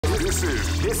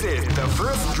This is the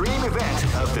first dream event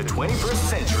of the 21st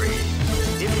century.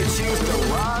 If you choose the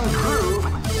wrong groove,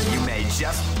 you may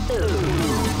just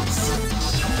lose.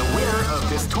 The winner of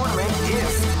this tournament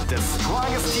is the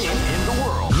strongest team in the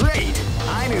world. Great!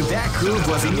 I knew that groove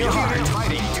was in your heart.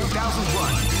 Fighting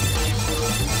 2001.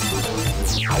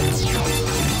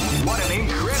 What an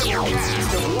incredible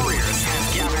cast of warriors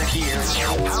has gathered here.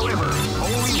 However,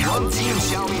 only one team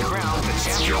shall be crowned the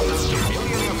champion of the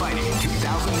Millionaire Fighting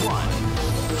 2001.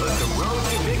 But the road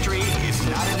to victory is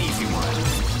not an easy one.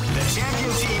 The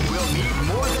champion team will need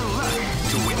more than luck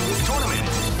to win this tournament.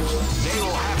 They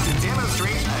will have to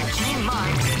demonstrate a keen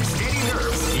mind and steady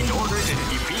nerves in order to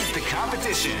defeat the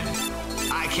competition.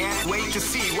 I can't wait to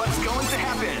see what's going to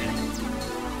happen.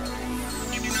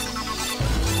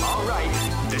 Alright,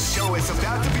 the show is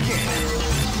about to begin.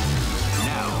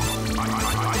 Now,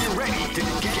 are you ready to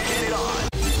get it on?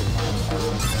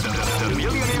 The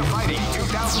Millionaire Fighting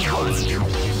 2001.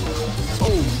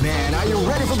 Oh man, are you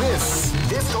ready for this?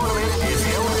 This tournament is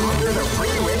held under the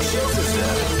free ratio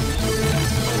system.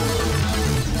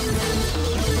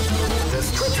 The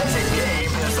strategic game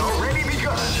has already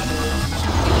begun.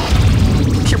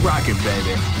 Keep rocking,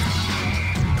 baby.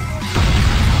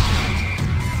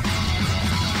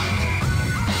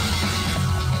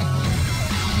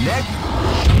 Next.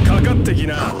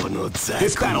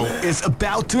 This battle is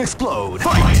about to explode.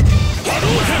 Fight!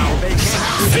 Wow, they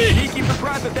can't keep the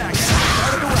private back.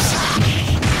 Out of the way.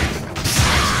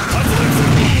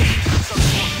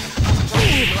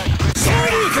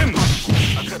 Hadouken!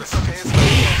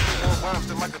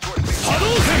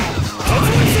 Hadouken!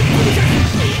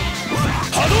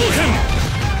 Hadouken!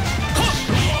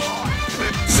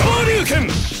 Shoryuken!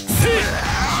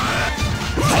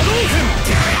 Hadouken!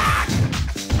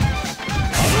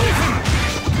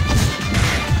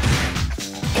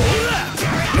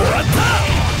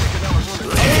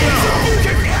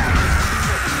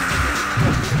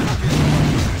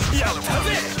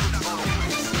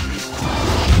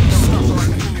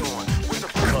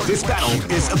 This battle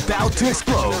is about to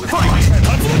explode. Fight!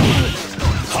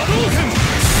 Hadouken!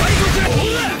 Shoryuken!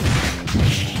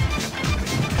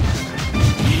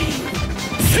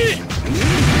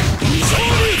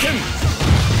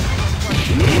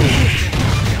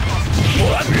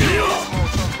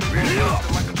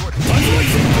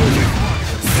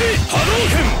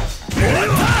 Hadouken!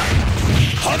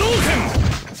 Hadouken!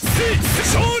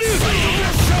 Shoryuken!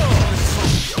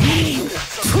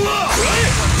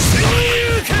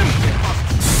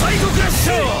 Psycho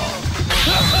Crusher!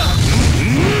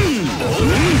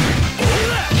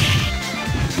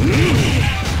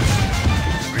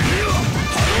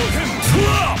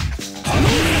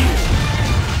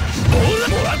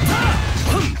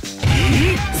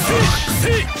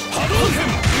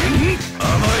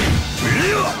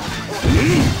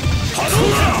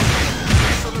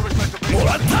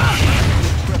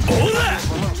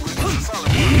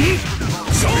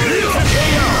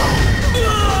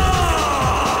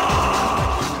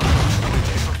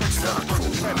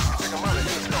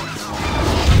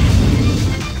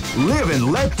 Live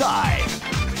and let die.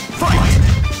 Fight!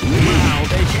 Wow,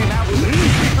 they came out with a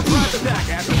surprise attack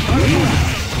at the start of the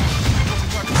round.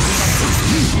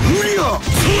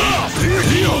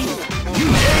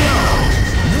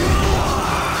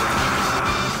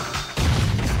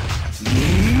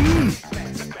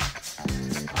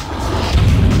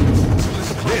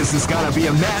 This is gonna be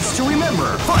a match to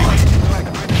remember. Fight!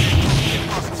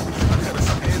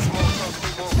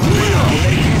 Wow,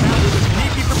 they came out with a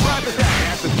sneaky surprise attack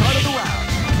at the start of the round.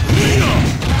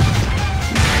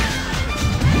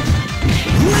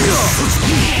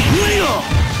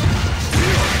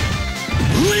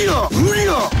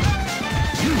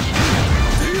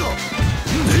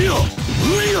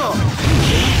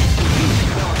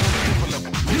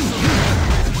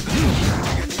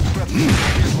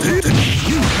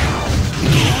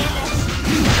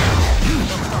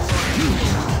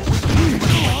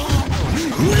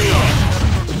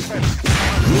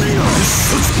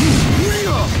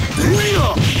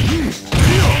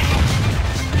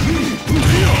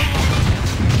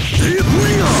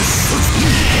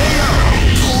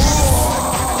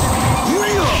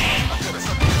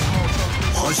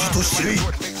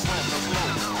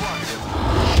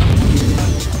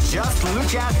 Just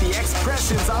look at the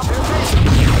expressions of their faces.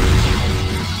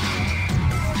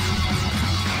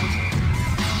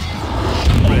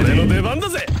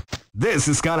 This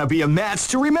is gonna be a match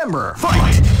to remember.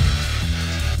 Fight!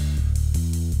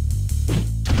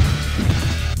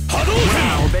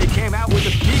 Wow, they came out with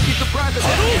a sneaky surprise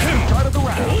attack at the start of the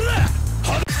round.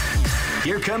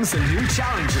 Here comes a new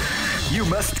challenger. You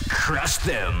must crush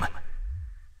them.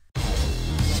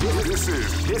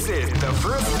 This is the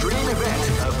first dream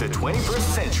event of the 21st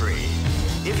century.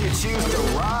 If you choose the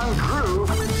wrong groove,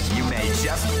 you may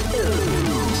just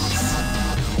lose.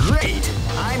 Great!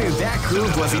 I knew that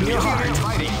groove was in your heart.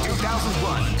 Fighting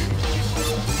 2001.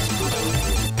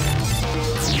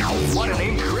 What an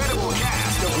incredible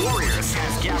cast of warriors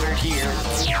has gathered here.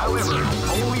 However,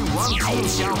 only one team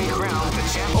shall be crowned the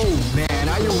champion. Oh man,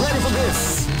 are you ready for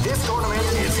this? This tournament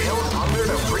is held under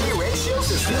the free ratio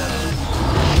system.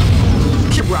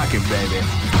 Keep rocking, baby.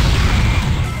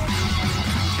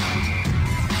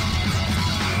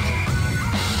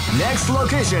 Next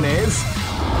location is...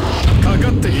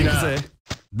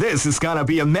 This is gonna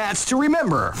be a match to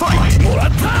remember. Fight!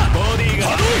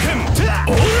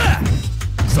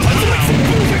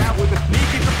 With a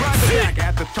sneaky surprise attack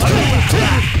at the top of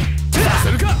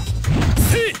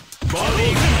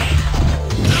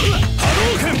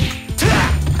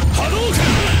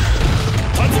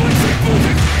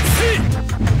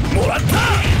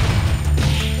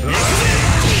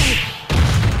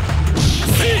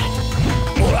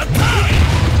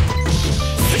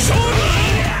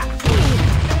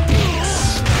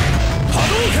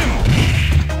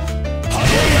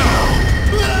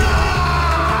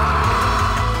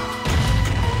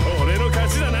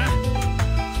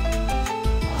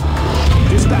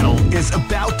This battle is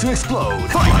about to explode.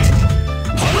 Fight!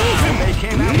 They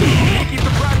came out with a sneaky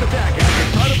surprise attack at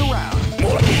the start of the round.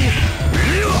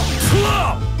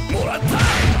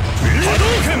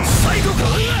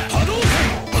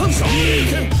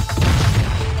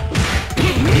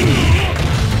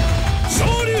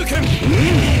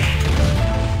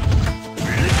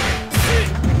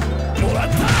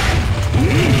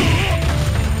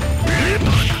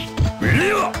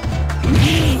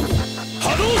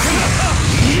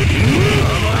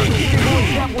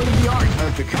 The art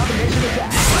of the combination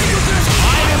attack.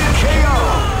 KO!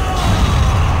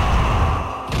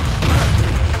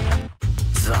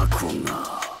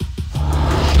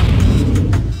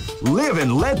 Live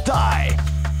and let die.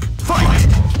 Fight!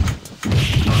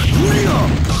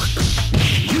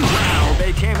 Wow,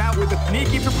 they came out with a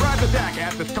sneaky surprise attack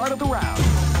at the start of the round.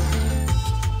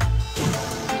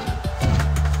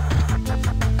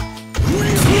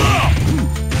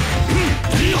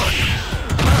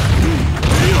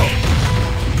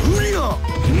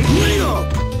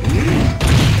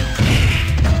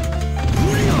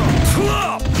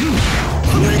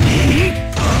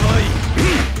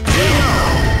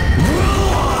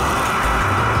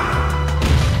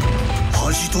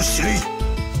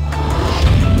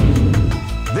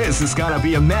 This is gonna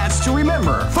be a match to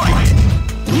remember. Fight!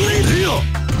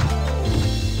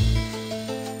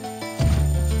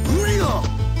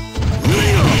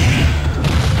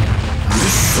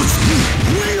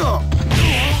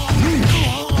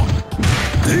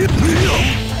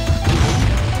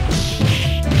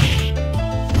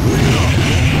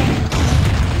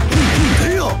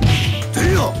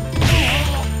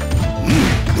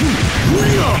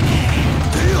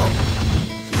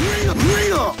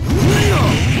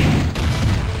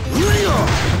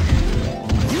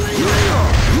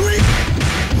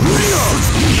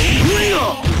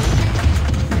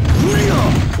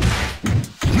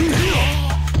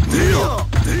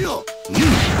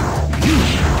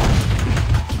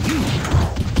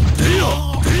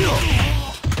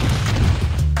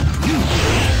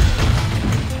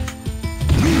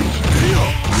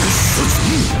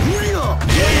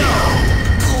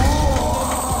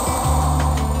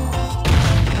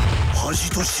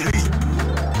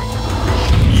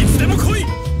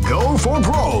 Go for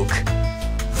broke.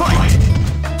 Fight!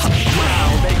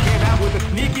 Wow, they came out with a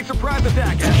sneaky surprise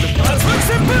attack at the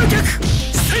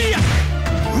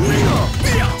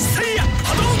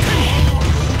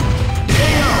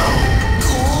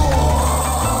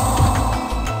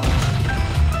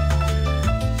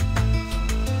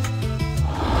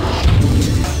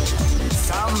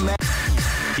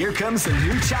Here comes a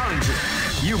new challenger.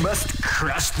 You must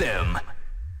crush them.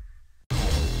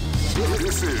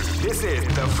 This is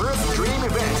the first dream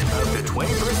event of the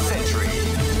 21st century.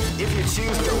 If you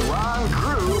choose the wrong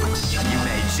groove, you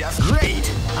may just...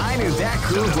 Great! I knew that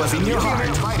groove was in your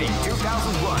heart. Fighting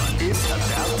 2001 is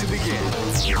about to begin.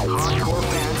 Hardcore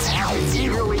fans have been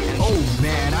eagerly... Oh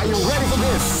man, are you ready for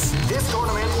this? This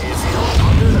tournament is held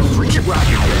under the free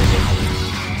rocket.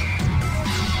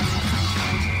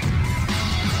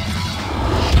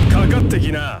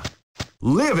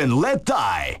 Live and let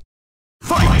die.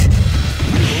 Fight!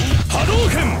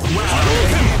 Hadouken!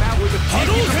 Hadouken!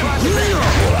 Hadouken!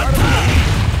 Hadouken!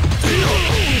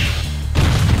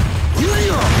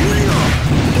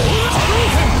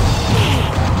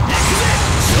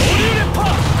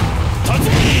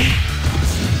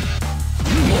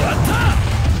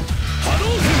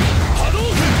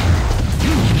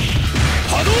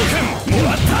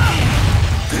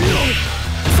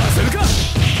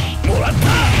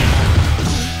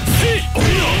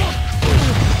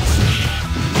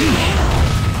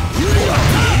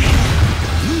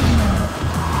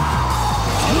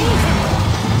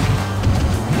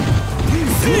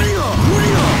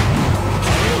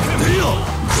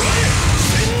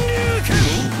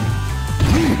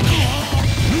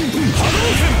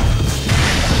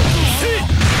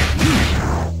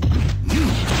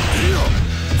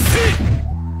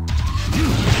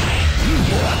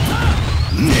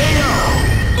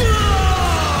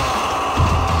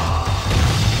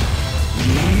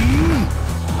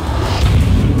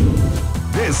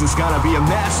 This is gonna be a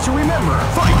match to remember.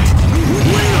 Fight!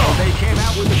 Well, they came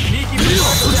out with a sneaky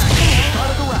attack at the start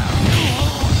of the round.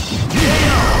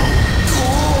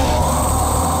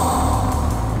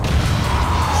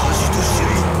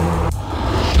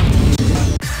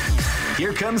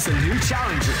 Here comes a new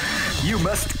challenger. You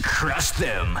must crush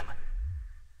them.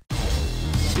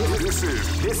 This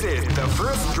is the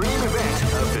first dream event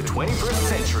of the 21st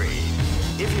century.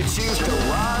 If you choose the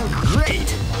wrong,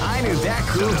 great! I knew that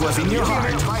groove was in your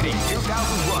heart. Fighting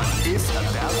 2001 is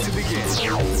about to begin.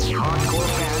 Hardcore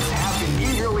fans have been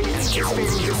eagerly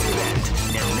anticipating this event,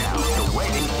 and now the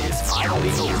waiting is finally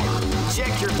over.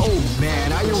 Check your... Oh man,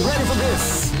 are you ready for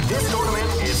this? This tournament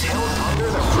is held under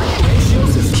the free ratio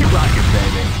system. Keep rocking,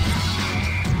 baby.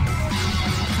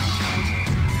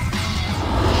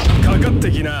 かかって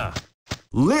きな。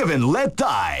Live and let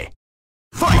die.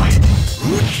 Fight!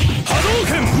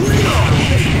 Hadouken!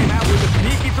 They came out with a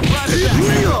sneaky surprise attack at the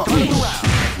start of the round.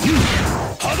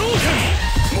 Hadouken!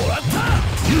 Moratta!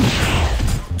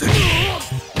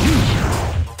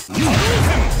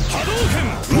 Hadouken! Hadouken!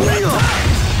 Moratta!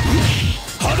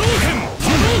 Hadouken!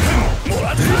 Hadouken!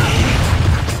 Moratta!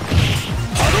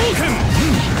 Hadouken!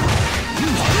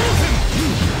 Hadouken!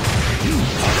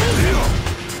 Hadouken!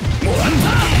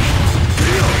 Moratta!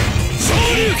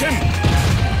 Shoryuken!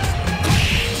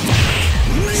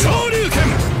 Shoryuken!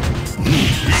 行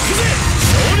くぜ!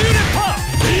 Shoryu Reppa!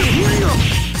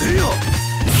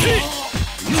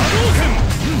 Hadouken!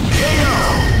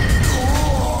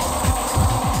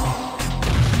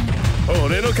 KO!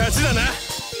 俺の勝ちだな.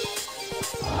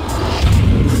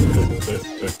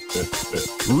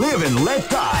 Live and let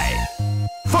die.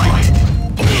 Fight!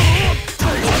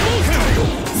 Hadouken!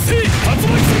 See!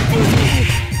 Hatsumaki Seppu!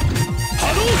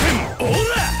 Hadouken!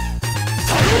 Ora!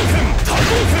 Hadouken!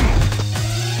 Hadouken!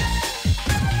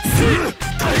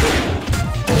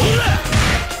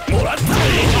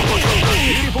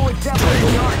 Beautiful example of the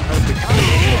art of the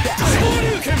combination attack.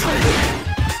 Shoryuken!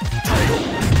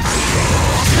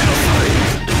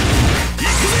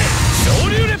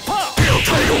 Shoryu Reppa!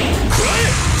 Kurae!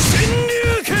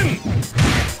 Shinryuken!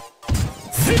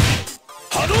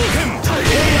 Hadouken!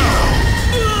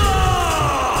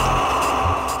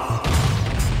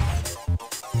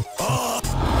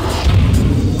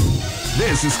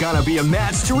 This is gonna be a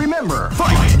match to remember.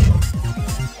 Fight!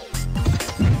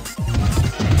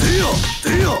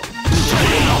 They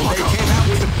came out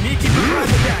with a sneaky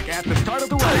surprise attack at the start of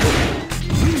the round.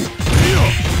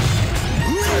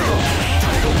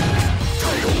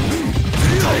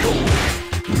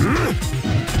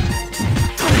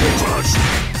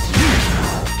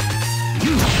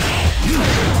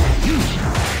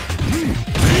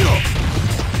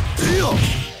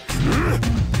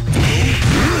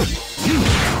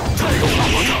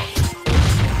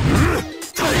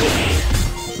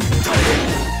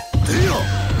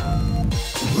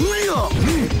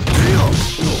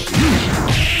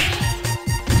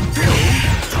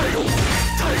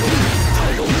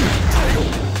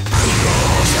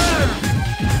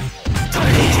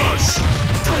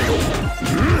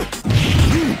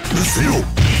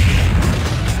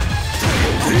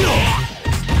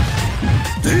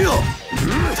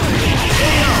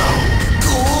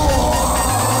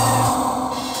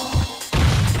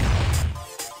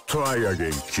 Try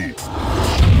again, kid.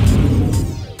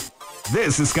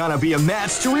 This is gonna be a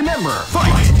match to remember.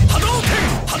 Fight! Hadouken!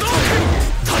 Hadouken!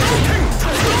 Hadouken!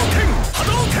 Hadouken!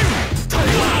 Hadouken!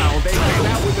 Wow, they came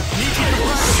out with a sneaky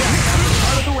surprise attack at the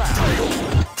start of the round.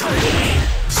 Hadouken!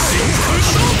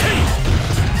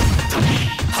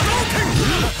 Hadouken!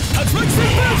 Tatsumaki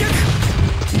Seppu!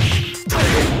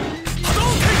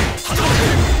 Hadouken!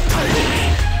 Hadouken!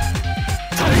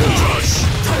 Tiger Crush!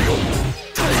 Hadouken!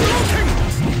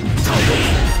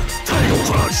 Tiger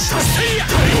Crush!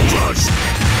 Tiger Crush!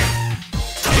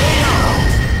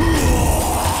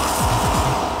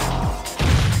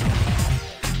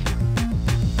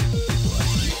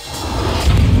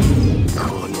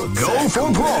 Go for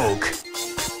broke!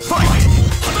 Fight!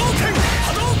 Hadouken!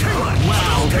 Hadouken!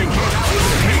 Wow, they came out with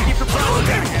a sneaky surprise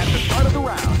attack at the start of the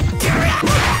round.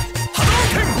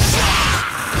 Hadouken!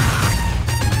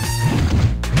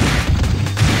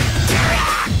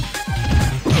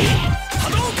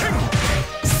 Hadouken!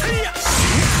 Seiya!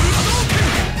 Hadouken!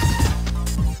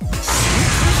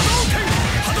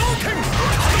 Hadouken! Hadouken!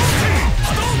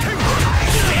 Hadouken!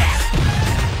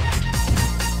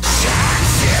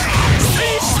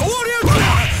 Shoryuken!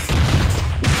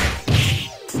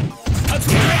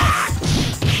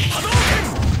 Hadouken!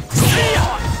 Seiya!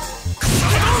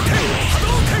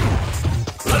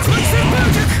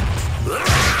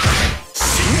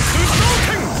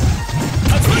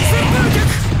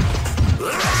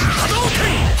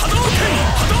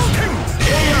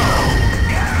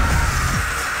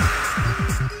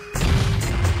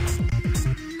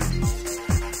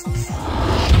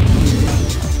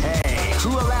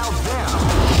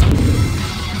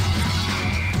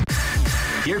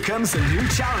 Here comes a new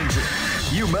challenger.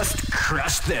 You must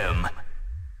crush them.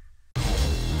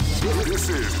 This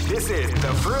is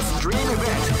the first dream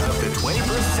event of the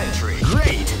 21st century.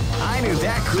 Great! I knew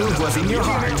that groove was in your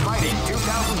heart. Fighting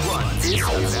 2001 is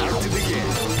about to begin.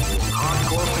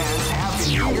 Hardcore fans have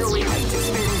been eagerly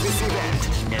anticipating this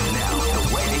event, and now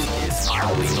the waiting is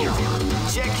finally over.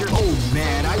 Check your... Oh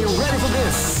man, are you ready for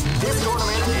this? This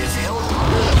tournament is held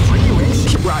under the free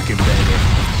ratio. Keep rocking, baby.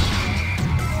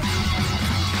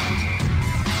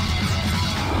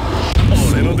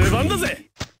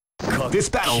 This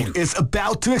battle is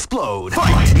about to explode.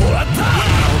 Fight!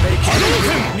 Wow, they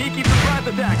can sneaky surprise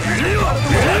attack.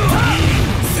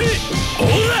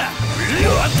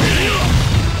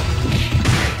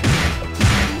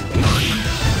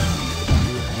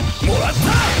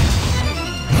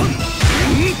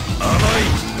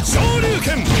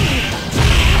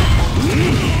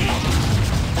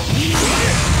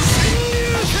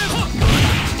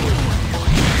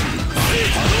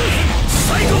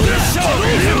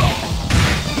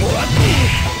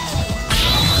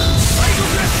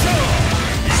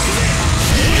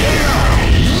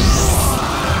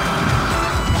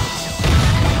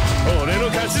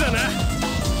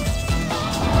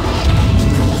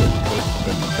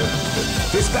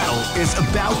 This battle is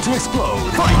about to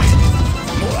explode. Fight!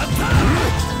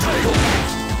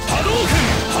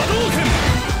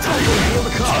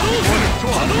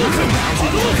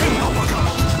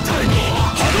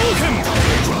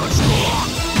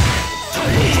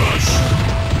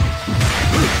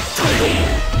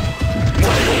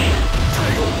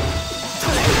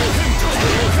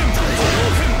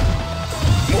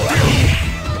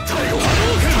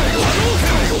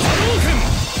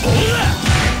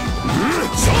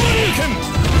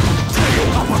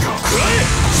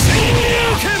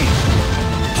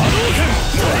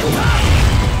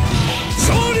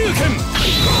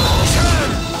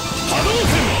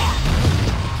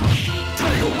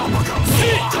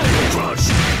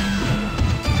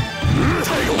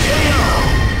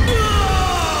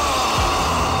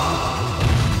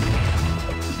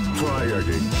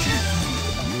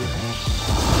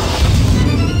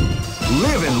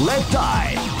 Live and let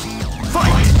die.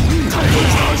 Fight! They came out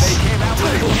with a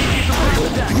sneaky surprise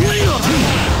attack.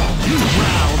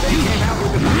 Wow, they came out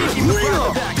with a sneaky surprise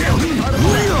attack.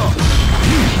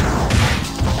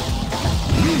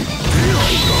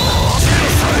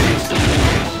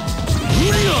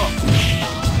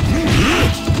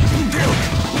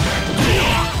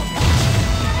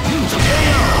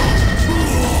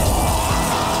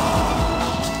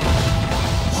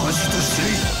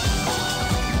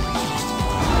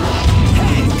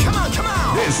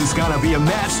 This is gonna be a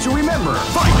match to remember.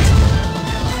 Fight!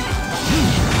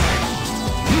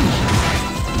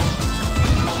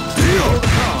 Feel the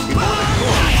calm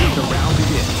before the round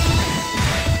begins.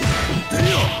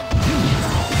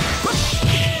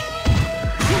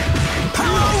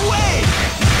 Power away!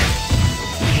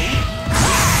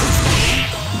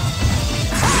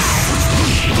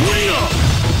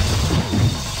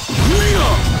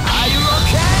 Are you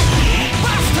okay?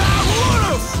 Basta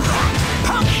Wolf!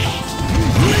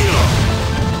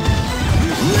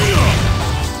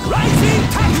 Rising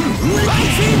Taku!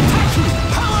 Rising Taku!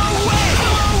 Power away!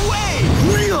 Power away!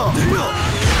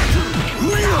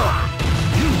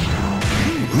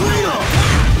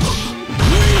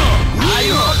 Are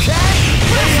you okay?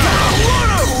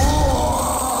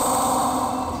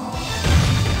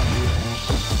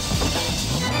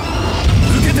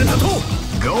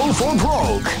 Go for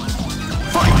broke!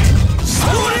 Fight!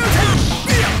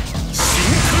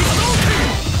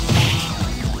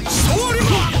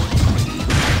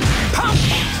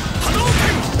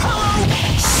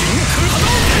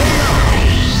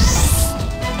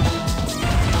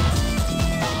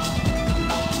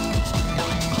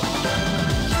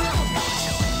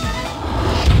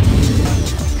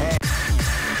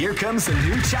 Here comes a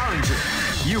new challenger.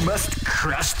 You must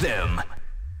crush them.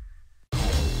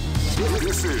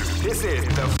 This is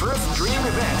the first dream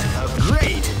event of...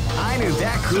 Great! I knew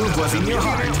that groove was in your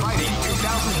heart. Fighting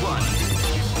 2001.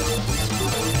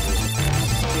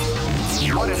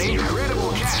 What an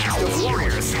incredible cast of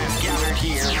warriors has gathered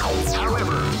here.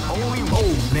 However, only...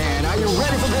 Oh man, are you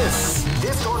ready for this?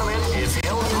 This tournament is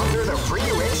held under the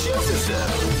free ratio system.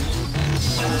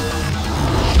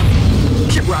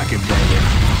 Keep rocking, baby.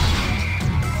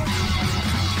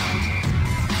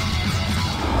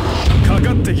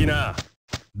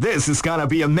 This is gonna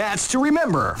be a match to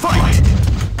remember. Fight!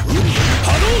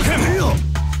 Hadouken!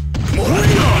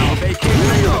 They came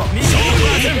out with a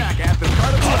sneaky attack at the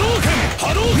start of the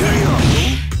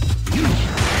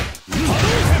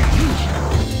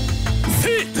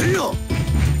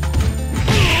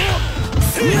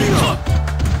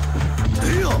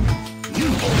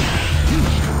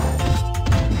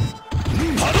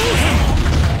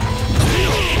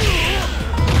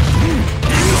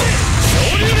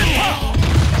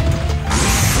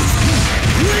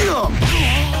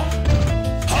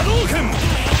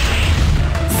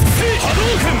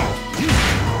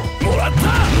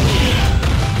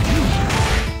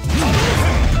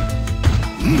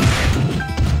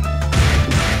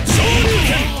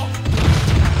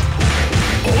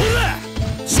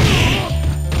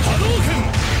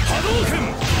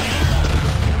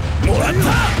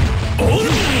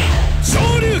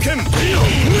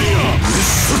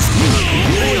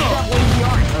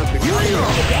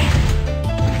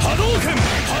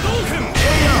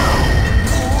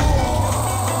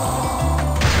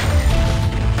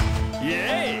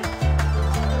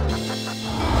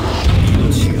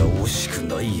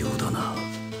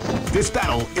This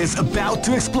battle is about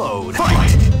to explode.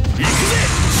 Fight!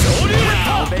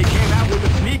 Now they came out with a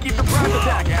sneaky surprise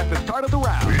attack at the start of the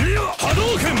round.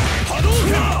 Hadouken!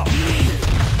 Hadouken!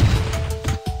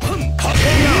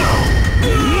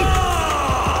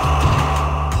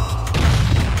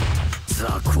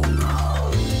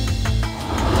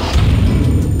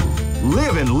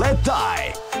 Live and let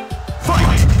die.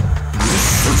 Fight!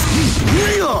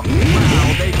 Wow,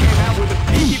 they came out with a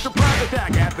sneaky surprise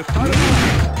attack at the start of the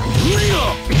round.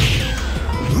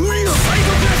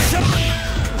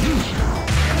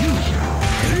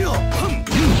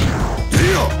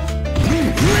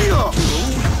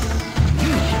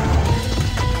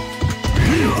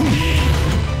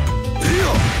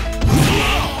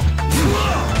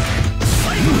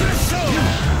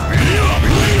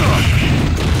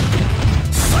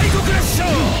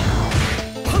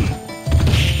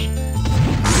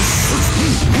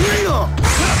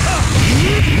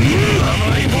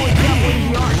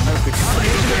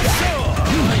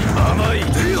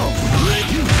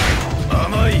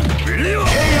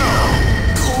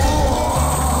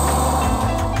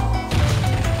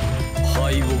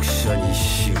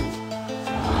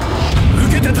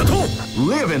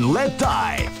 Live and let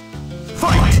die.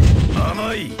 Fight!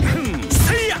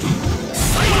 Say ya!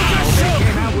 They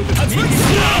came out with a sneaky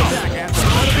attack at the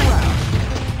start of the round.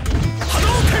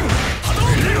 Hadouken!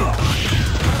 Hadouken!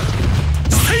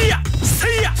 Say ya!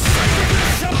 Say ya!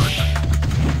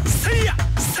 Say ya!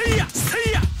 Say ya! Say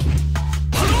ya!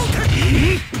 Hadouken!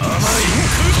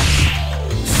 Shinku!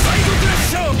 Side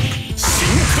Crusher!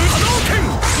 Shinku! Hadouken!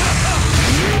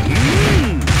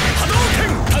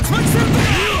 Hadouken! Tatsumaki!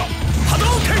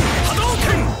 Hadouken!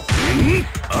 Hadouken!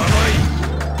 Amai!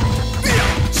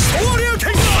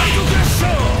 Shoryuken! Side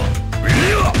Crusher!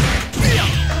 Hadouken!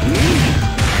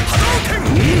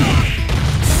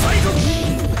 Side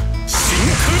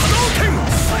Shinku! Hadouken!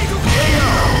 Side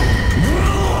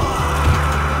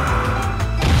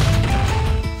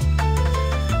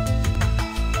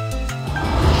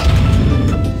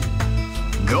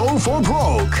Go for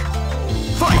broke!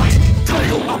 Fight!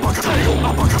 Tiger uppercut! Tiger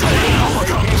uppercut! Tiger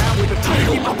uppercut!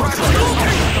 Tiger uppercut!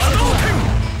 Hadouken! Hadouken!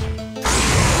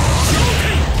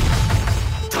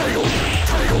 Tiger!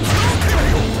 Tiger!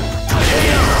 Tiger!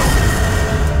 Tiger!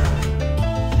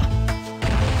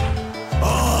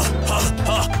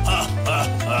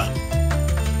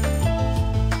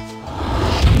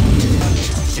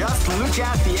 Just look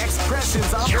at the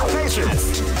expressions on their faces.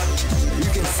 You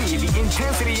can see the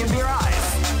intensity in their eyes.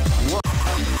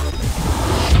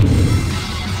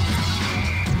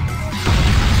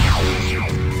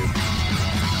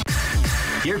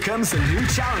 Here comes a new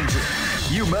challenger.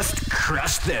 You must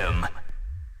crush them.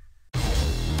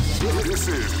 This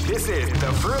is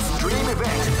the first dream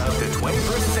event of the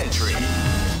 21st century.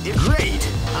 Great!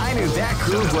 I knew that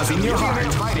groove was in your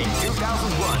heart. Fighting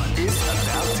 2001 is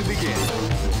about to begin.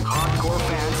 Hardcore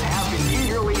fans have been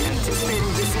eagerly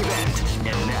anticipating this event,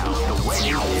 and now the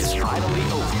waiting is finally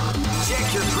over. Check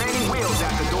your training wheels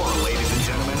at the door, ladies and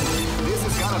gentlemen. This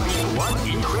is gonna be one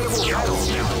incredible battle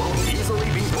that won't easily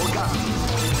be forgotten.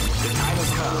 The time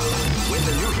has come when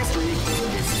the new history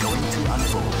is going to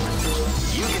unfold.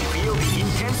 You can feel the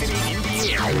intensity in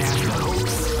the air as the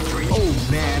hopes dream. Oh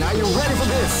man, are you ready for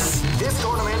this? This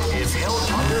tournament is held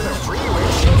under the free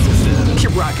ratio system.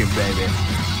 Keep rocking, baby.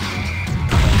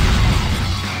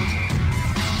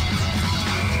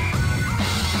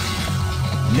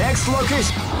 Next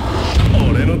location.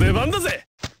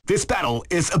 This battle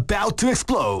is about to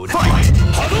explode. Fight!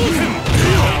 Hadouken!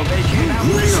 Now they came out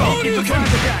with a sneaky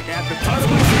surprise attack at the start of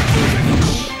the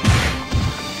round.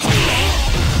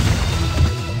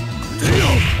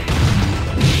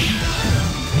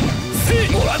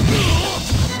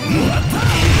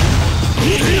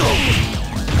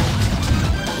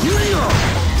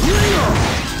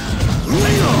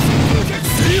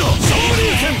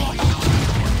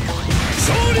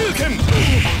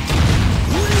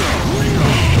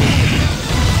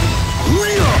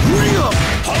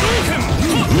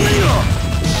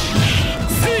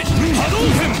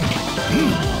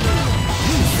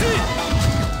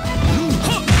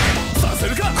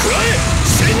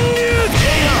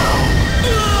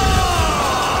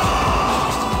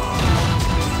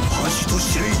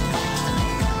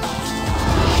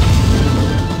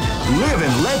 Live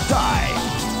and let die.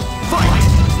 Fight!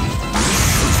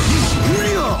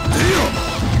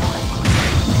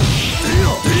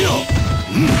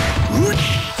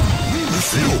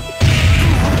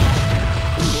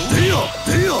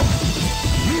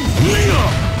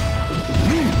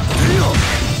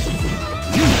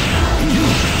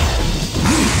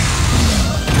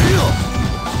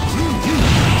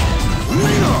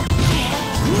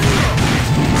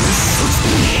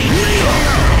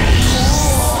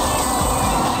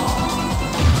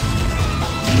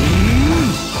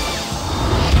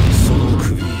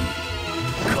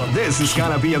 is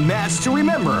gonna be a match to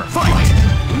remember. Fight!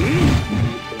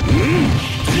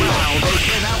 Wow, they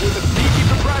came out with a sneaky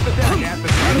surprise attack at the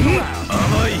start of the round.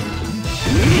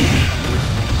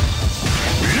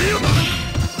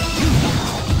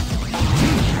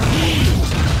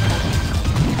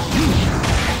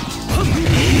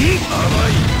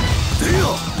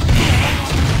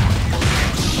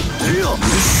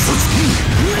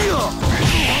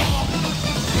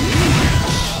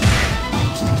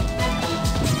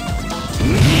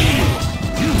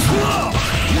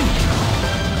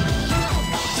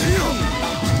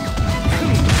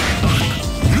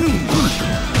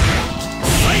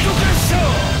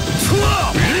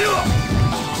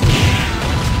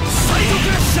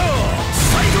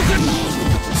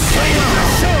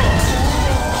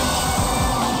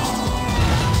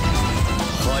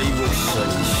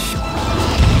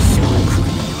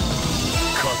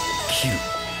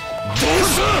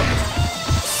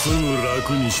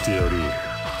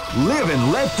 Live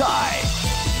and let die.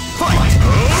 Fight!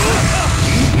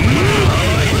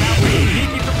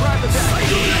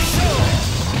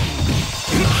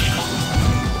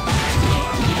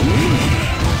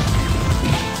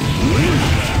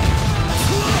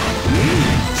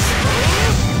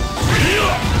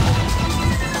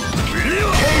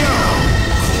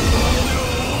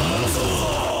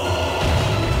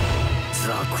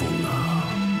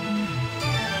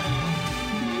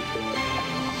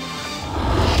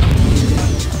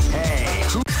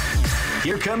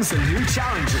 Here comes a new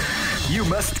challenger. You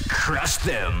must crush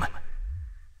them.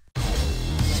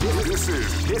 This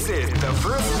is the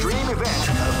first dream event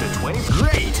of the 20th.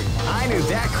 Great! I knew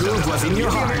that groove was in your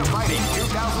heart. Fighting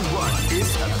 2001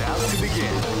 is about to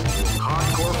begin.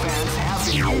 Hardcore fans have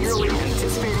been eagerly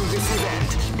anticipating this event,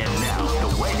 and now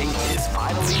the waiting is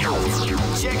finally over.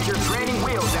 Check your training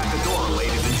wheels at the door,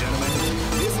 ladies and gentlemen.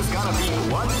 This is gonna be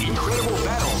one incredible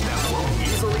battle that won't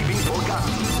easily be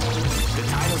forgotten. The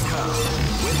time has come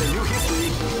when the new history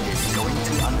is going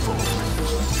to unfold.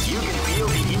 You can feel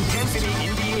the intensity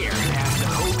in the air as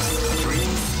the hopes,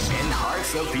 dreams, and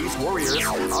hearts of these warriors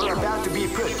are about to be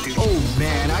put to... Oh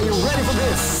man, are you ready for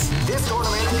this? This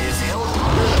tournament is held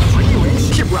under the free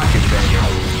range. Keep rocking,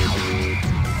 baby.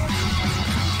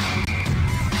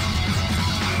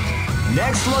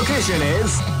 Next location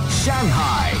is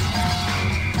Shanghai.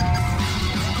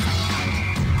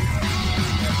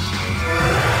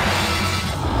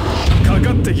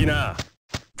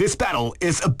 This battle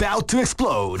is about to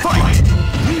explode. Fight! Wow,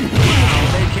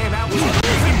 they came out with a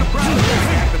big surprise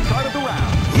at the start of the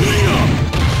round.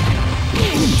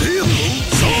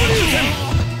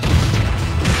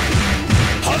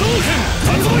 Hadouken!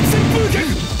 Tatsumaki Senpuken!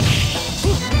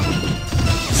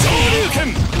 Shoryuken!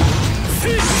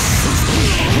 Sit!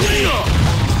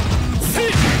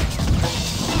 Sit!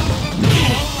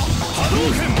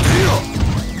 Hadouken!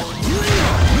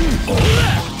 Ora!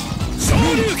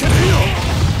 Shoryuken!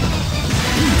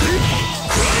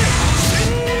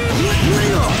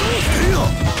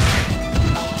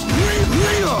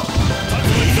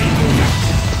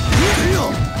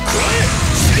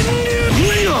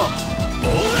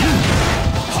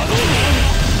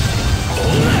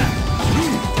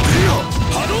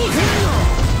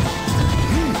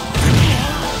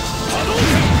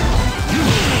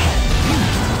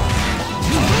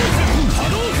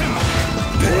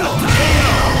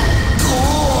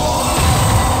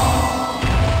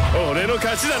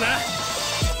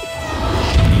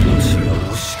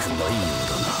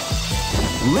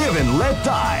 Live and let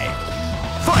die.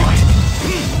 Fight!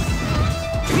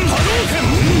 Hadouken!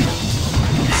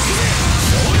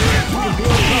 You can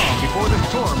feel it all before the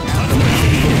storm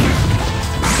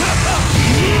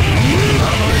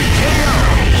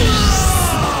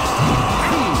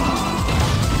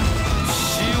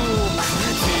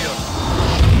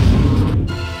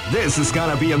This is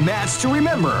gonna be a match to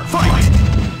remember. Fight!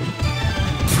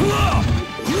 Wow,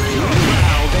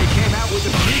 they came out with a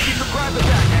sneaky surprise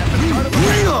attack at the start of the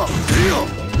round.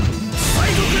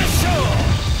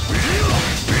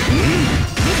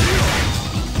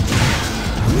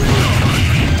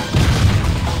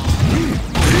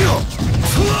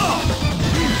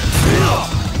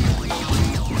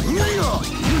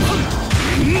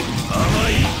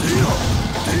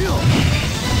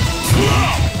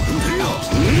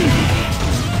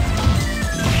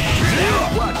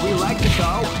 What we like to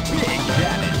call big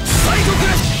damage.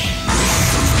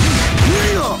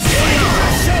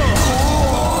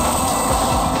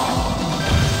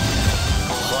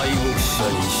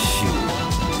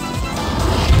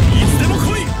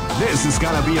 This is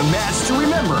gonna be a match to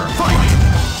remember. Fight!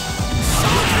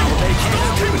 They came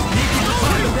out with a sneaky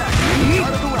surprise attack at the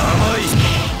start of the round.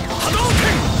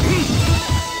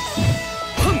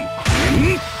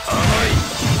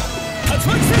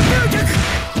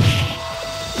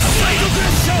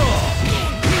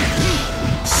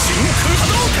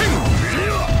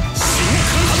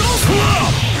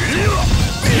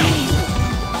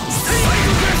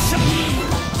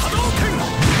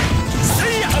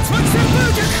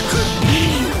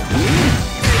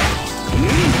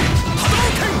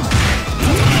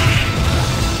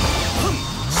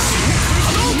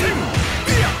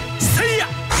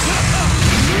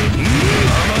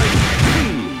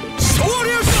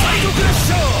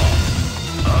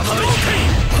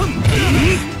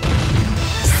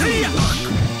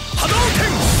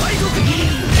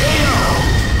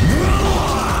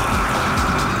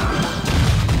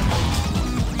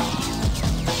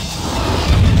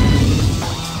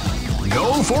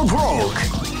 for broke.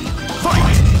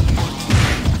 Fight!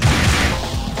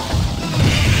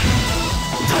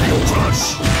 Tail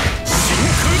Crush!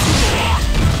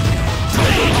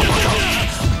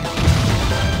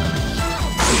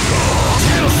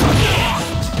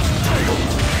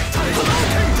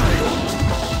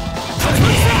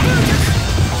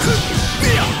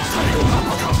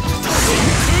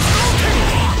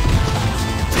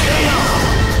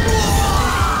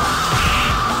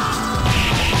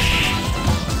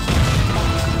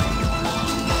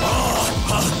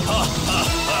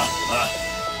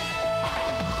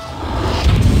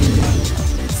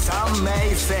 Some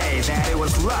may say that it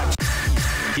was luck.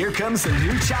 Here comes a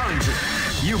new challenger.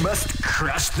 You must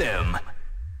crush them.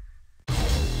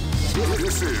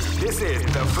 This is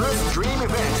the first dream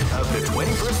event of the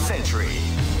 21st century.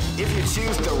 If you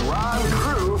choose the wrong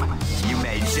groove, you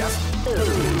may just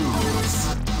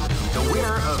lose. The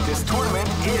winner of this tournament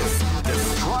is the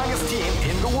strongest team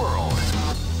in the world.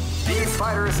 These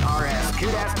fighters are as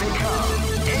good as they come.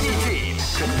 Any team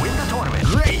could win the tournament.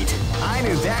 Great! I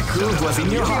knew that groove was in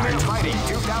your heart. Fighting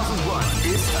 2001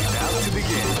 is about to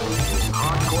begin.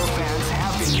 Hardcore fans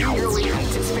have been eagerly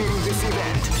anticipating this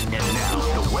event, and now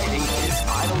the waiting is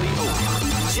finally over.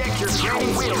 Check your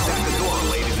training wheels at the door,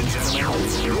 ladies and gentlemen.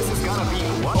 This is gonna be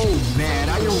one. Oh man,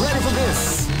 are you ready for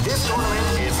this? This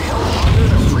tournament is held under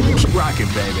the free. Keep rocking,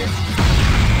 baby.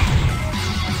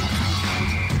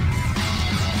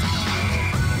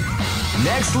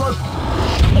 Next look.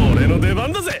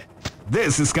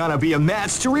 This is gonna be a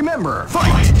match to remember.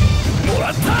 Fight!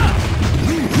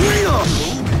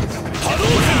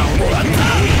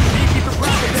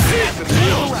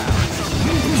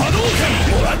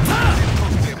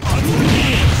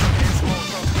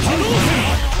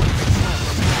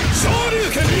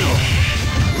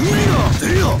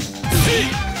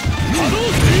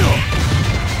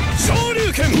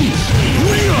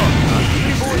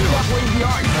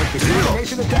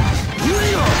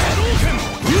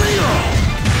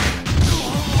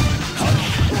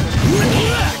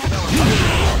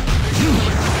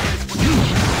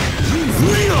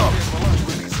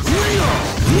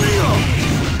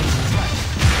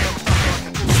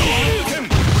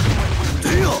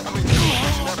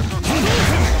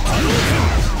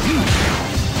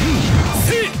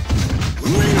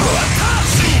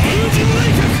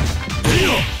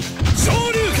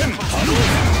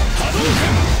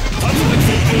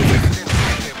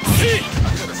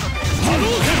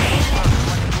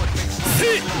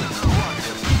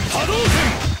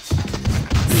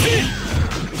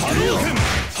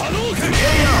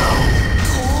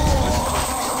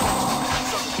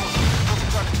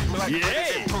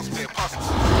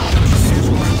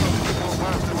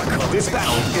 This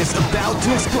battle is about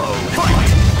to explode.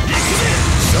 Fight!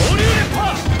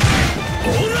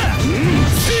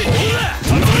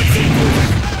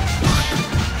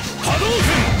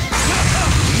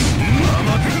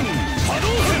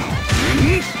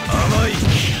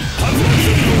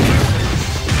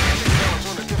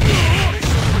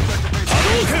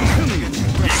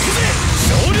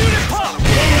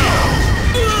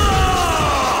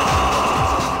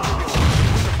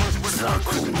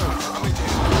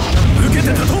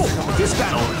 This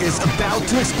battle is about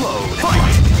to explode.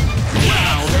 Fight!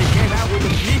 Wow, they came out with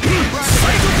a sneaky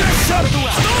shot of the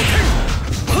round.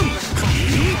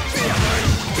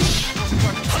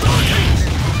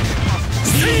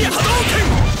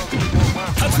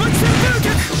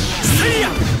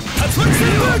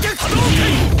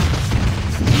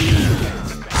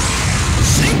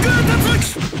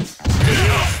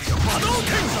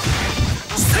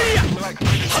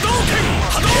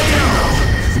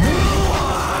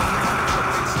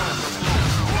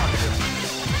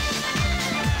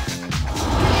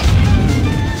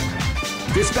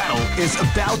 This battle is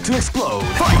about to explode.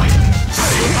 Fight!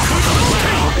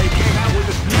 They came out with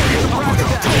a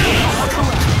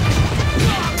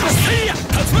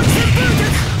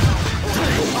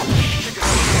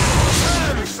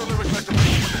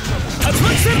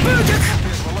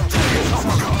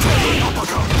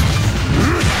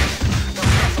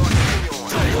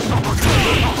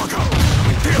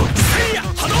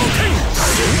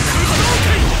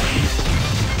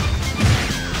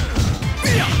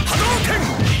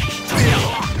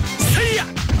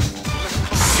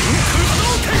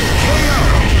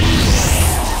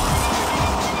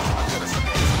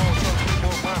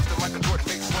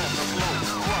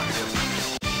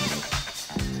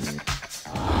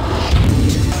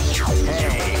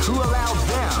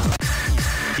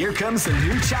Here comes a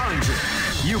new challenger.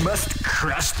 You must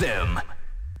crush them.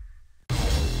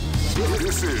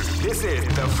 This is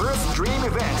the first dream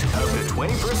event of the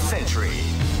 21st century.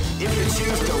 If you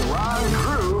choose the wrong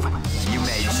groove, you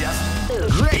may just...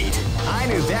 Great! I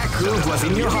knew that groove was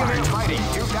in your heart. Fighting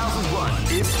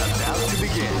 2001 is about to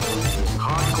begin.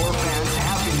 Hardcore fans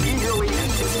have been eagerly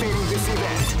anticipating this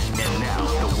event, and now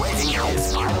the waiting is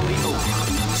finally over.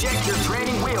 Check your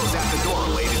training wheels at the door,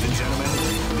 ladies and gentlemen.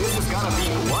 This is gonna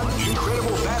be one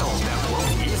incredible battle that won't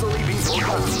easily be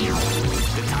forgotten.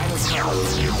 The time has come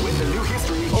with the new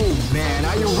history. Oh man,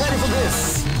 are you ready for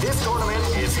this? This tournament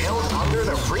is held under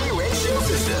the free ratio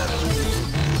system.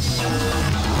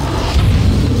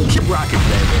 Keep rocking,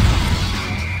 baby.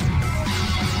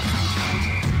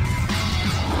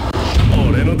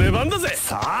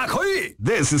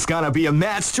 This is gonna be a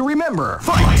match to remember.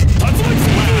 Fight!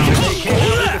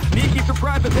 Sneaky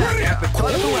surprise attack at the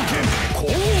start of the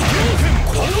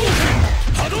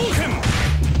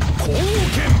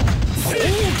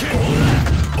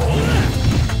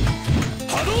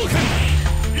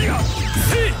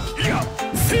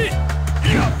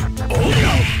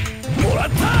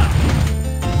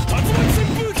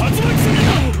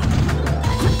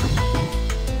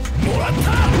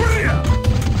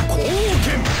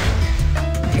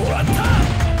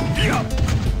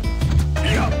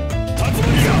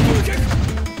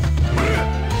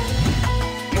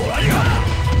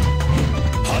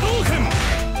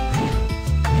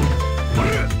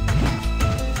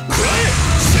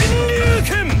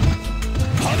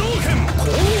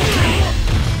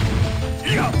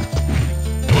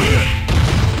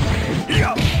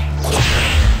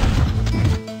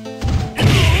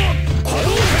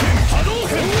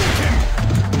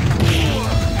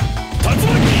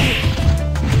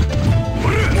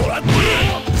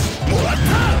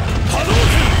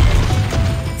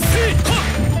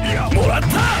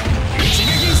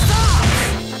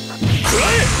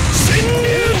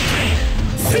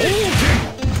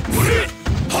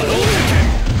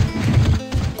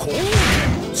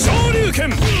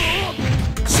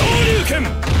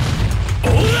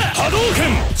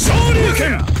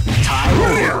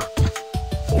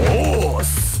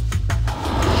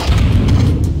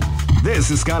This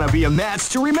is gonna be a match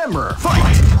to remember. Fight! Wow,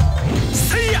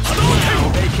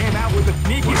 they came out with a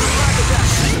sneaky surprise attack.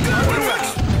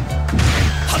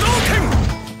 Hadouken!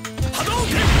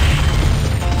 Hadouken!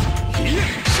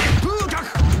 Shippugak!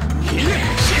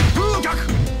 Shippugak!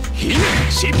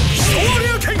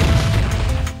 Shoryuken!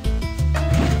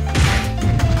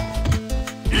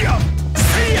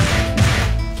 Seiya!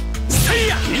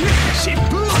 Seiya!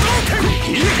 Hadouken! Hadouken!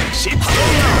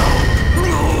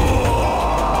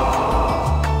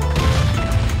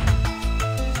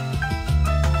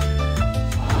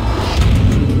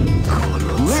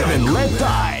 Live and let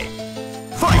die.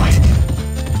 Fight!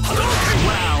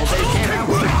 Wow, they came out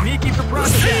with a sneaky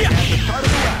surprise attack at the start of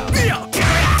the round.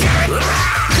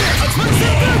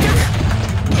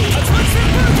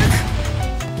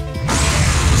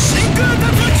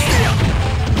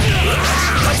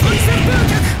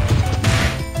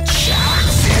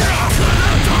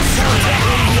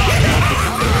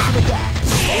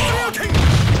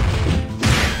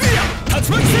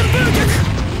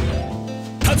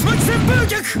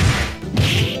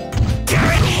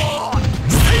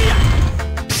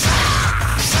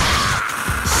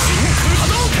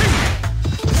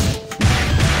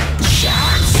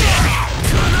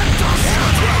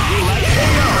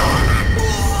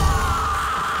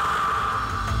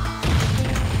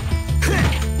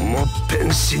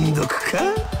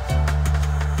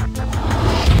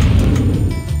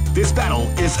 This battle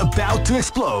is about to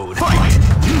explode. Fight! Wow, they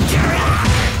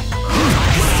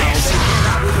came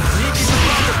out with a sneaky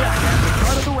surprise attack at the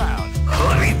start of the round.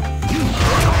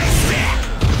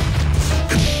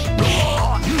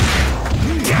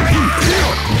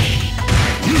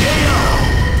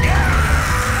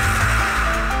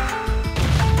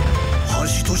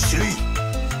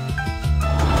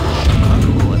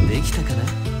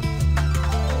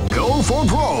 Go for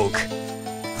broke.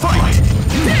 Fight!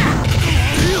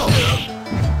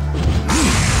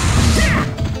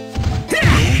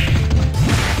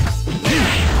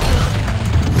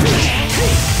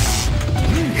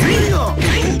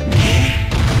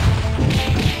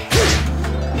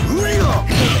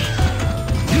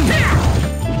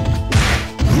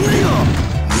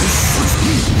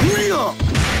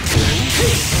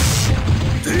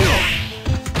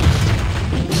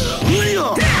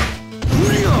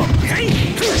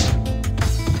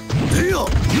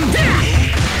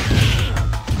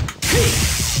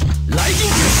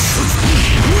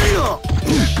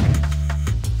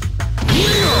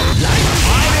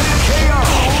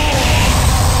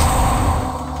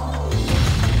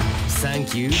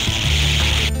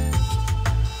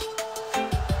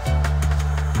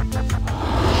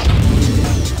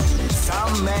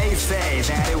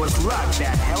 luck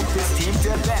that helped this team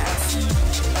to advance.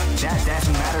 That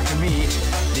doesn't matter to me,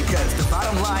 because the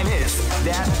bottom line is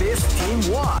that this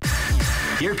team won.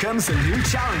 Here comes a new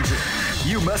challenger.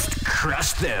 You must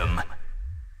crush them.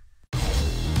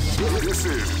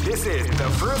 This is the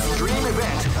first dream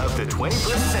event of the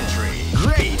 21st century.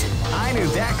 Great! I knew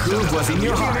that groove was in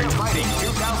your heart. Fighting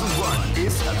 2001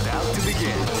 is about to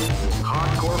begin.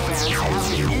 Hardcore fans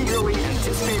have been eagerly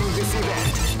anticipating this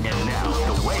event, and now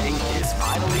the waiting is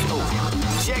finally over.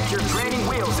 Check your training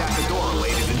wheels at the door,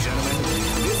 ladies and gentlemen.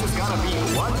 This is gonna be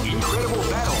one incredible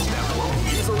battle that won't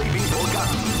easily be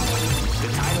forgotten. The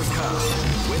time has come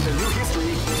when the new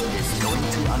history is going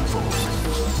to unfold.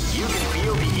 You can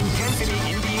feel the intensity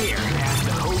in the air as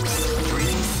the hopes,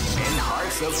 dreams, and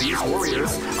hearts of these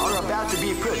warriors are about to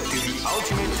be put to the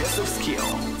ultimate test of skill.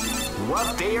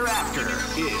 What they are after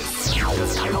is the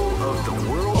title of the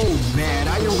world. Oh man,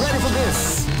 are you ready for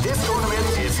this? This tournament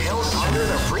is held under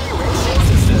the free ratio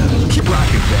system. Keep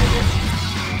rocking, baby.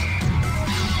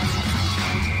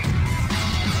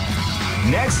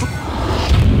 Next.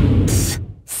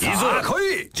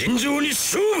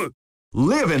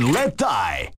 Live and let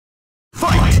die.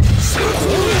 Fight!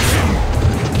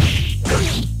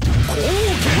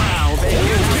 Wow, they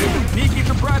hit us with a sneaky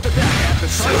surprise attack at the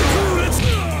start of the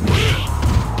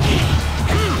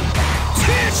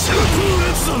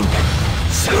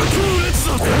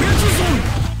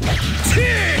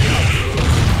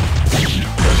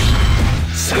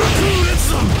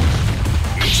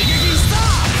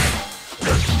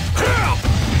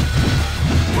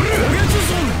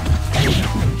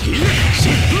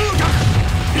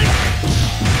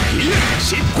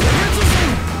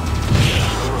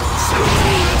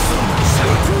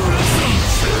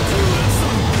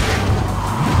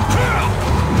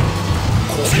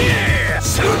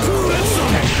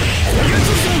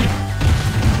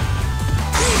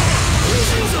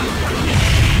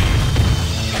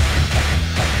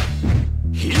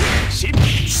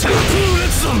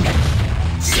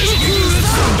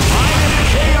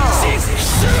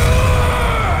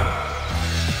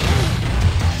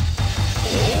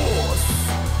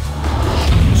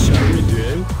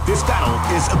This battle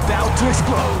is about to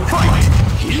explode. Fight!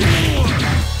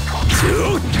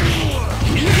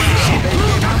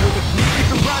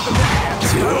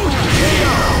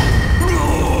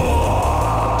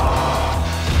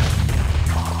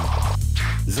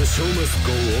 The show must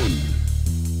go on.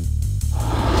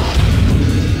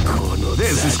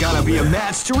 This is gonna be a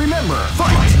match to remember.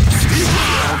 Fight!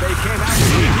 Well, they came out with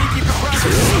a sneaky surprise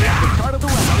at the start of the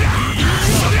round.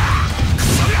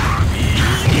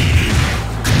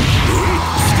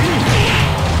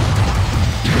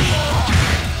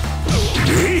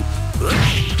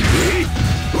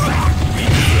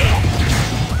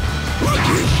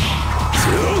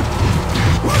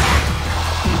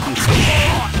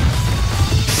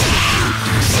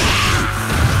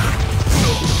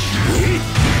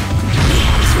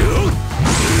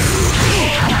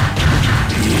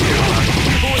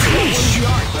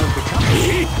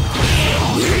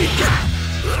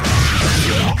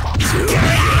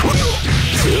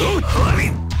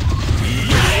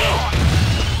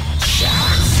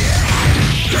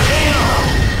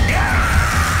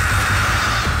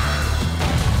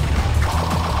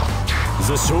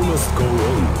 The show must go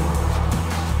on.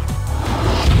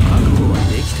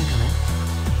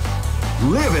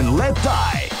 Live and let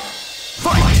die.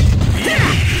 Fight!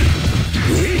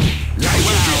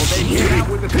 Wow, they came out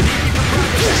with a sneaky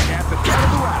surprise at the start of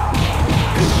the round.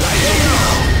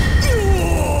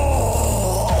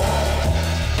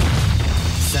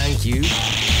 Thank you.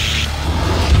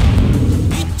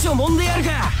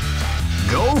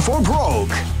 Go for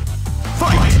broke.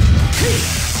 Fight!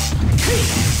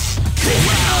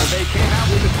 Wow, they came out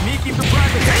with a sneaky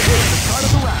surprise attack at the start of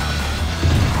the round.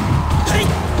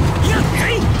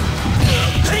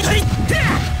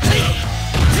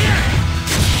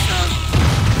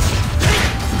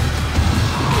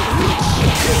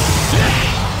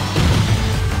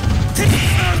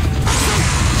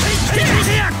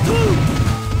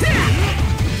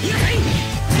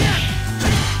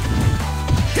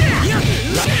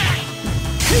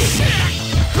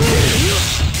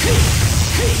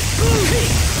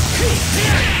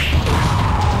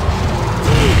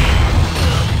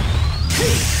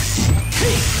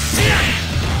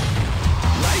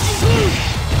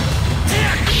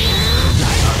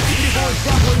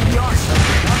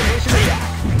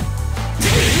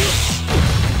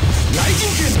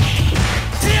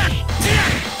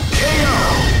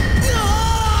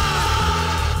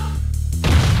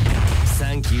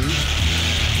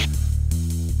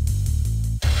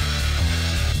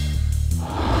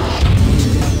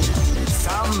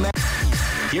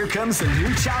 Here comes a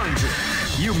new challenger.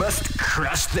 You must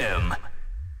crush them.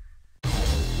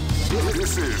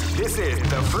 This is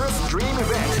the first dream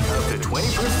event of the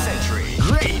 21st century.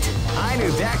 Great! I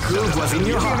knew that groove was in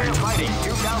your heart. Fighting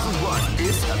 2001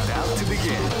 is about to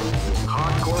begin.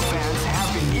 Hardcore fans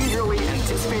have been eagerly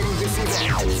anticipating this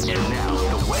event, and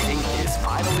now the waiting is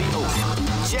finally over.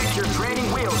 Check your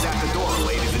training wheels at the door,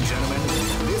 ladies and gentlemen.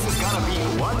 This is gonna be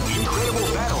one incredible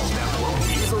battle that won't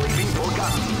easily be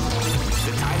forgotten.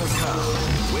 The time has come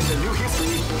when the new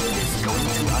history is going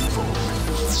to unfold.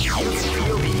 You can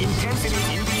feel the intensity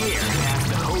in the air as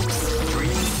the hopes,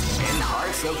 dreams, and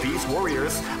hearts of these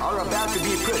warriors are about to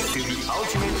be put to the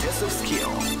ultimate test of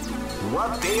skill.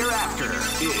 What they are after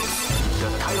is the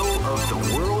title of the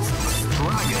world's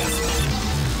strongest.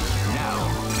 Now,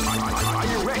 are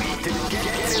you ready to get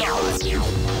it on?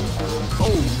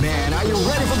 Oh man, are you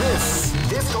ready for this?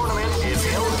 This tournament is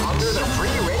held under the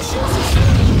free ratio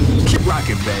system. Keep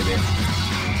rocking, baby.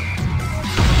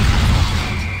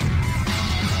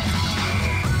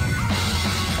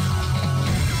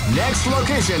 Next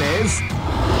location is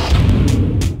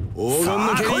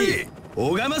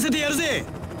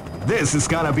This is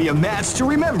gonna be a match to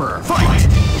remember. Fight!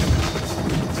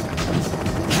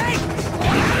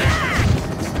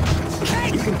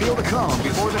 You can feel the calm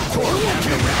before the storm as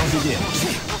the round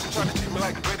begins.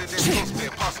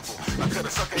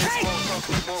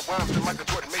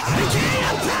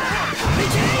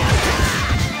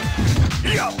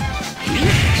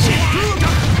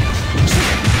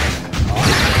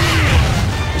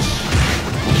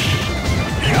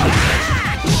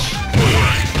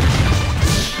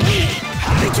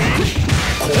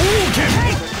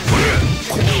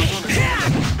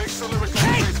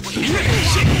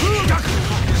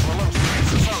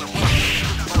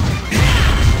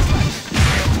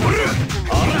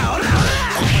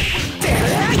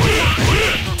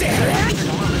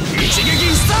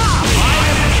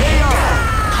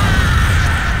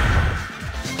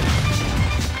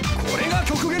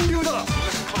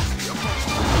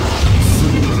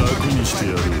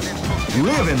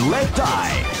 Live and let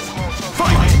die.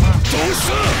 Fight!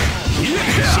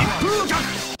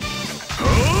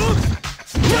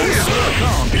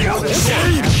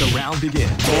 As the round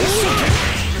begins.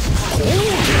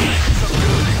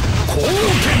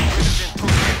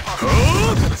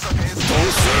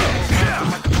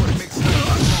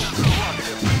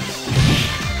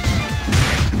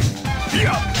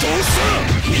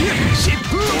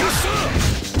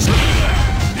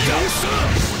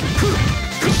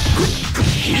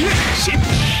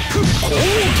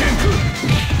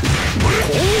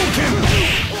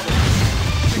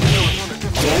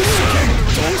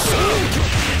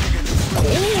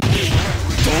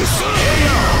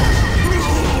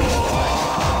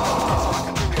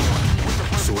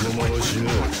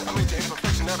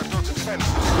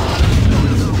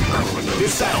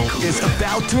 This battle is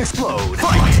about to explode.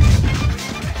 Fight!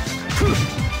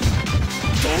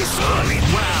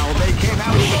 Wow, they came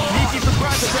out with a sneaky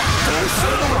surprise attack.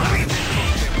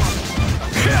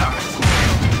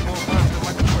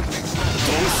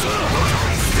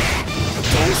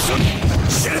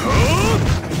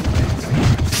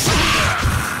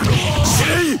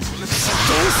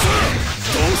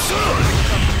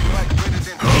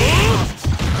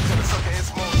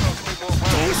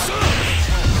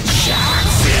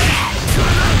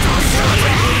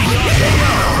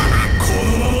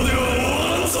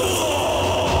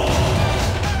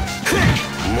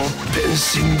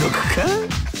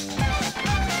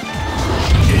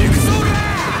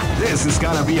 This is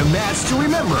gonna be a match to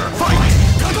remember. Fight!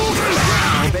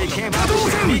 Wow, they came out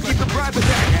with a sneaky surprise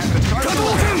attack at the start of the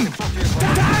round.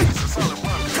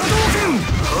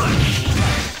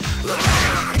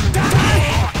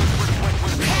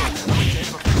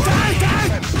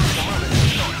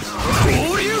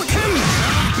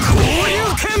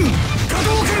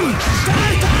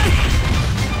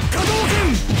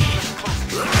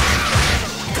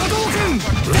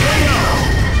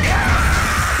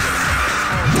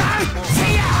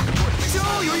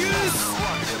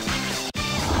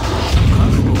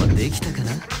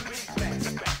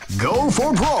 Go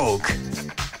for broke.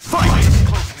 Fight!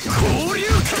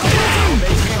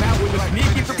 They came out with a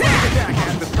sneaky surprise attack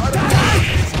at the start of the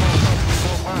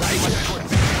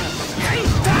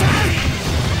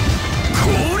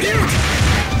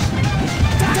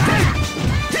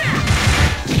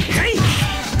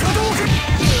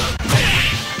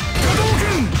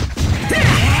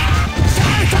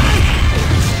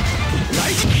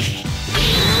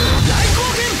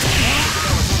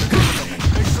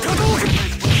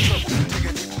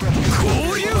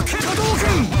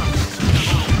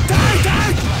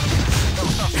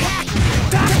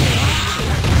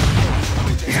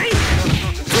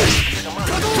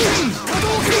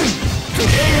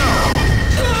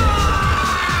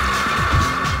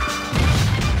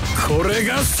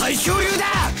強流だ。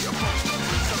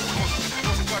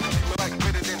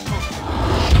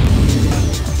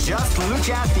Just look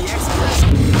at the expression.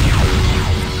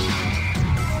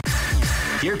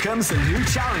 Here comes a new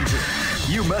challenger.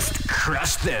 You must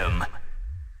crush them.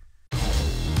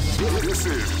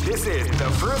 This is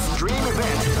the first dream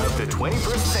event of the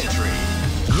 21st century.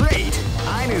 Great!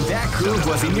 I knew that groove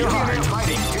was in your heart.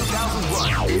 Fighting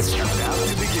 2001 is about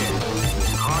to begin.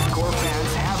 Hardcore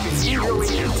fans have been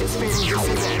eagerly anticipating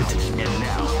this event, and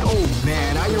now, oh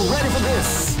man, are you ready for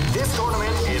this? This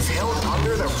tournament is held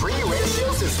under the free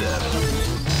ratio system.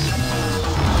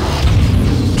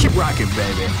 Keep rocking,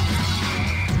 baby.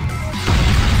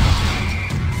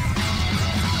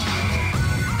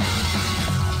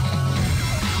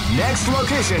 Next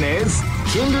location is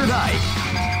Kinderdijk.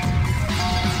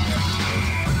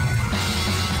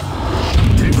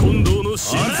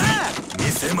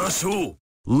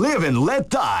 Live and let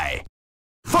die.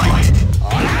 Fight!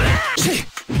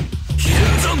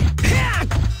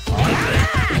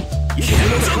 You feel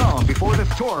the calm before the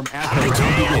storm as the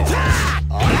round begins.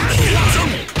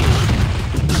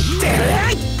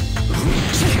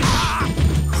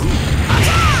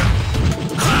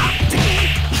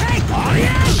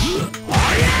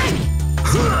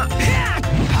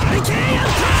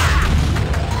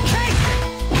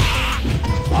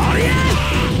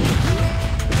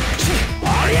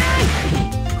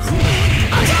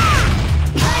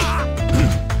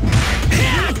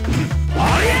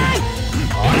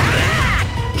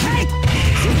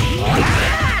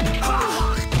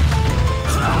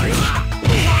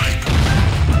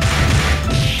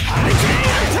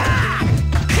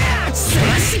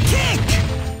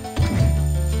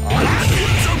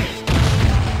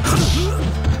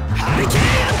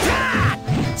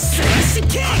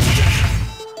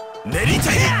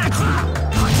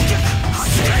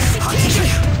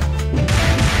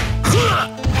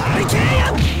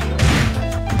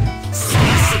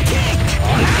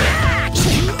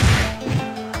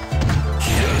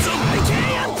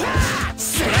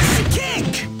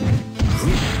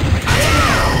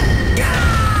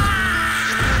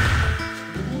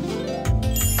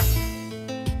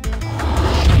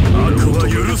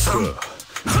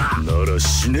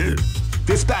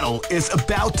 This battle is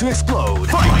about to explode.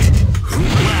 Fight!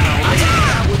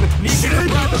 Wow, with a sneaky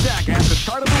surprise attack at the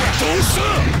start of the round.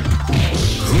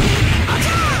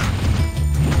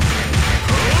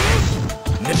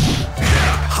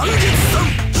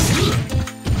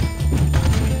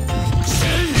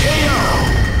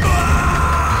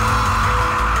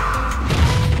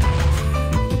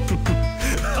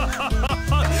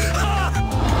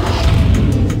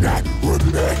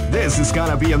 This is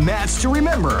gonna be a match to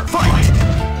remember. Fight!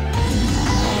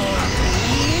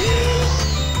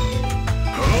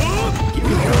 You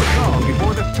can feel the calm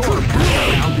before the storm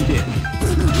round begins.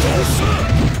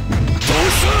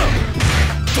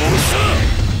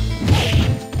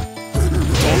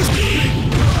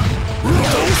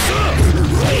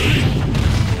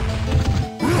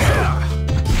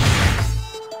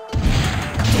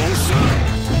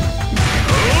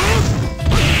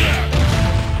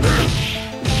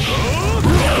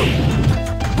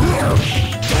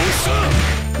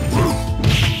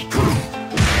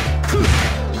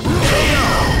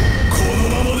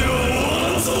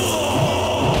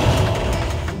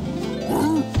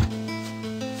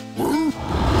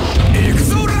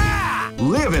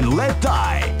 Live and let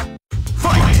die.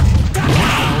 Fight!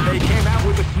 Wow, they came out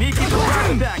with a sneaky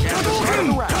surprise attack at the start of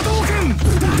the round.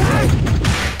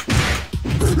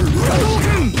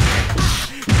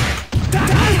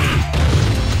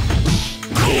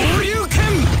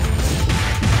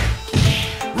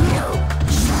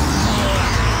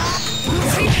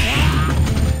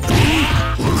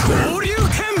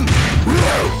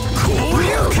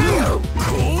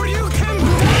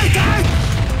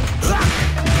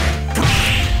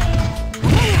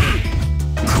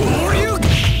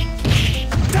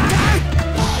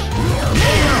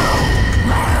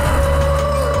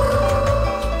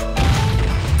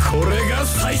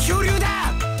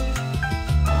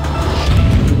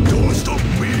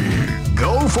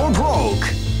 Go for broke.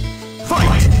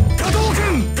 Fight!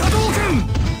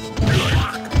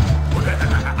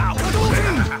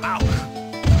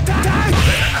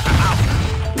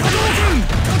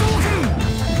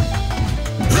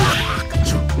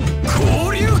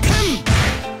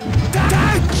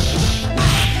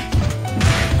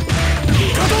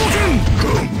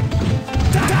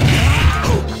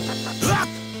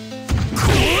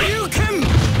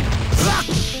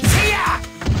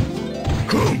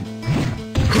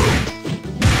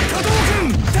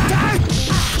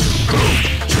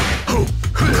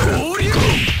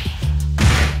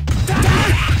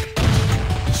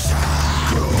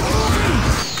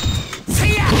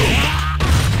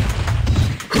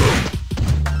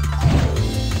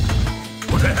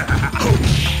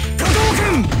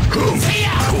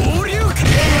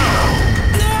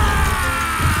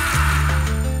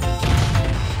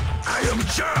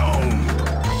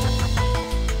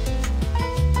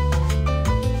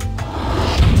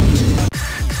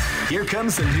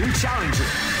 comes a new challenger.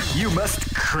 You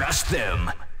must crush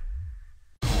them.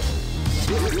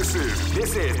 This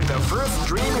is the first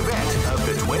dream event of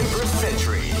the 21st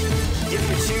century. If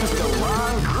you choose the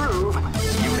wrong groove,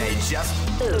 you may just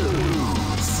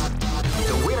lose.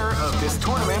 The winner of this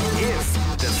tournament is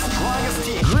the strongest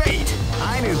team. Great!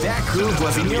 I knew that groove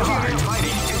was in your heart.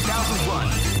 Fighting 2001.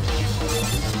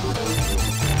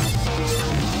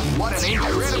 What an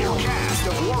incredible cast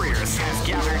of warriors has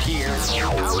gathered here.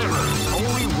 However,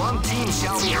 only one team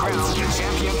shall be crowned the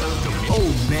champion of the...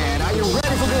 Oh man, are you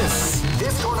ready for this?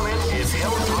 This tournament is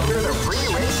held under the free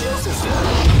ratio system.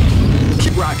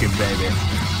 Keep rocking, baby.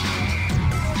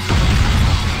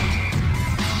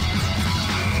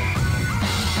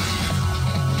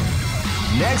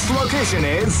 Next location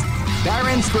is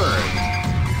Barentsburg.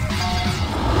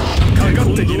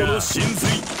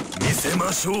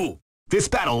 This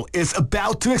battle is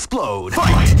about to explode.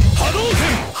 Fight!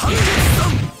 Hadouken!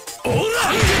 Hangetsu-san! Ora!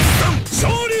 Hangetsu-san!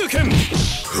 Shoryuken!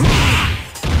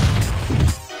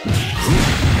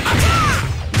 Aka!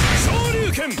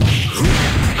 Shoryuken!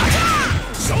 Aka!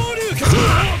 Shoryuken!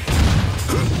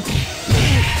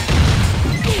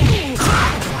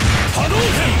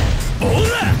 Hadouken!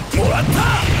 Ora! Moratta!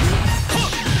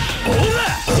 Ora!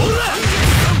 Ora!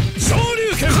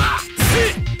 Shoryuken! Si!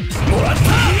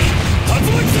 Moratta!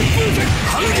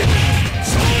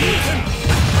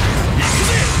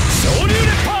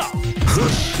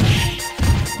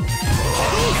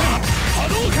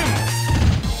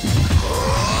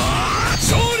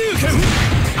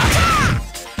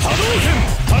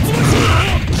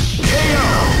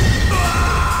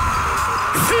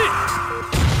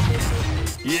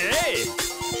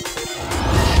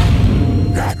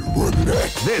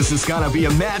 This is gonna be a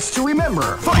match to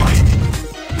remember. Fight!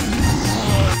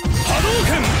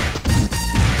 Hadouken!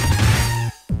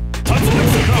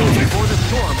 Come before the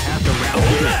storm at the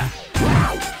round.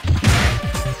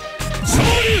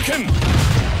 Shoryuken!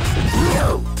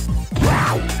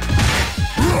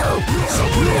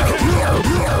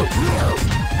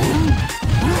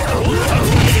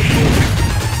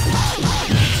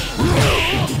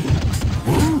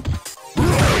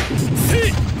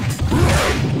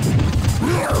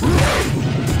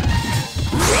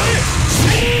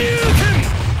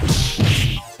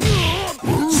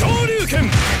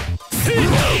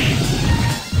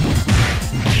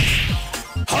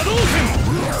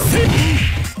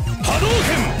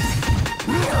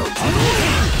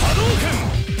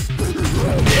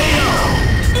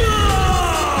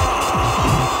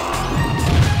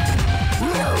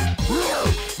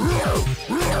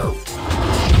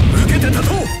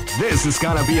 This is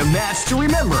gonna be a match to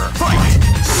remember. Fight!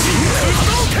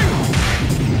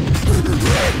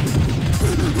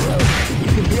 You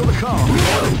can feel the calm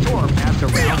before the storm as the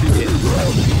round begins.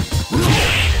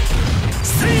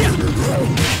 See ya!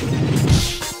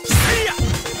 See ya!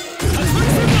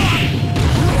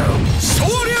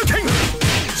 Shoryuken!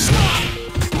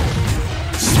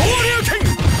 Shoryuken!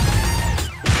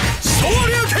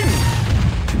 Shoryuken!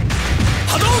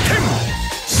 Hadouken!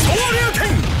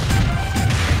 Shoryuken!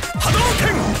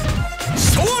 Hadouken!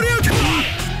 Shoryuken!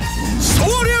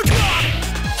 Shoryuken!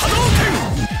 Hadouken!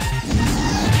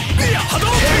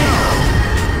 Hadouken!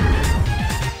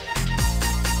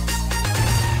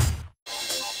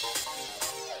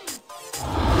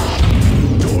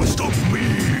 Don't stop me!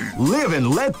 Live and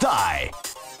let die!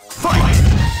 Fight!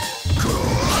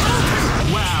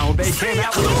 Wow, they came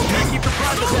out with a sneaky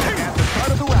surprise attack at the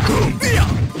start of the round.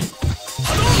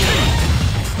 Hadouken!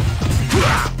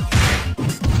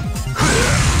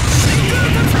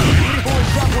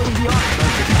 Separating the arms of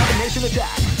the combination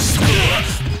attack.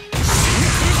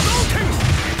 Hadouken!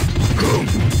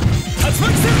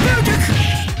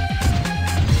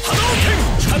 Hadouken!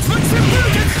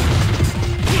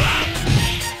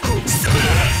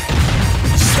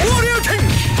 Shoryuken!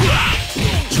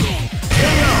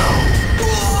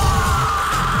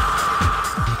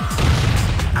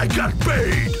 I got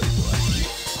paid!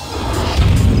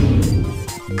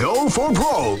 Go for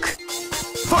broke!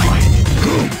 Fight!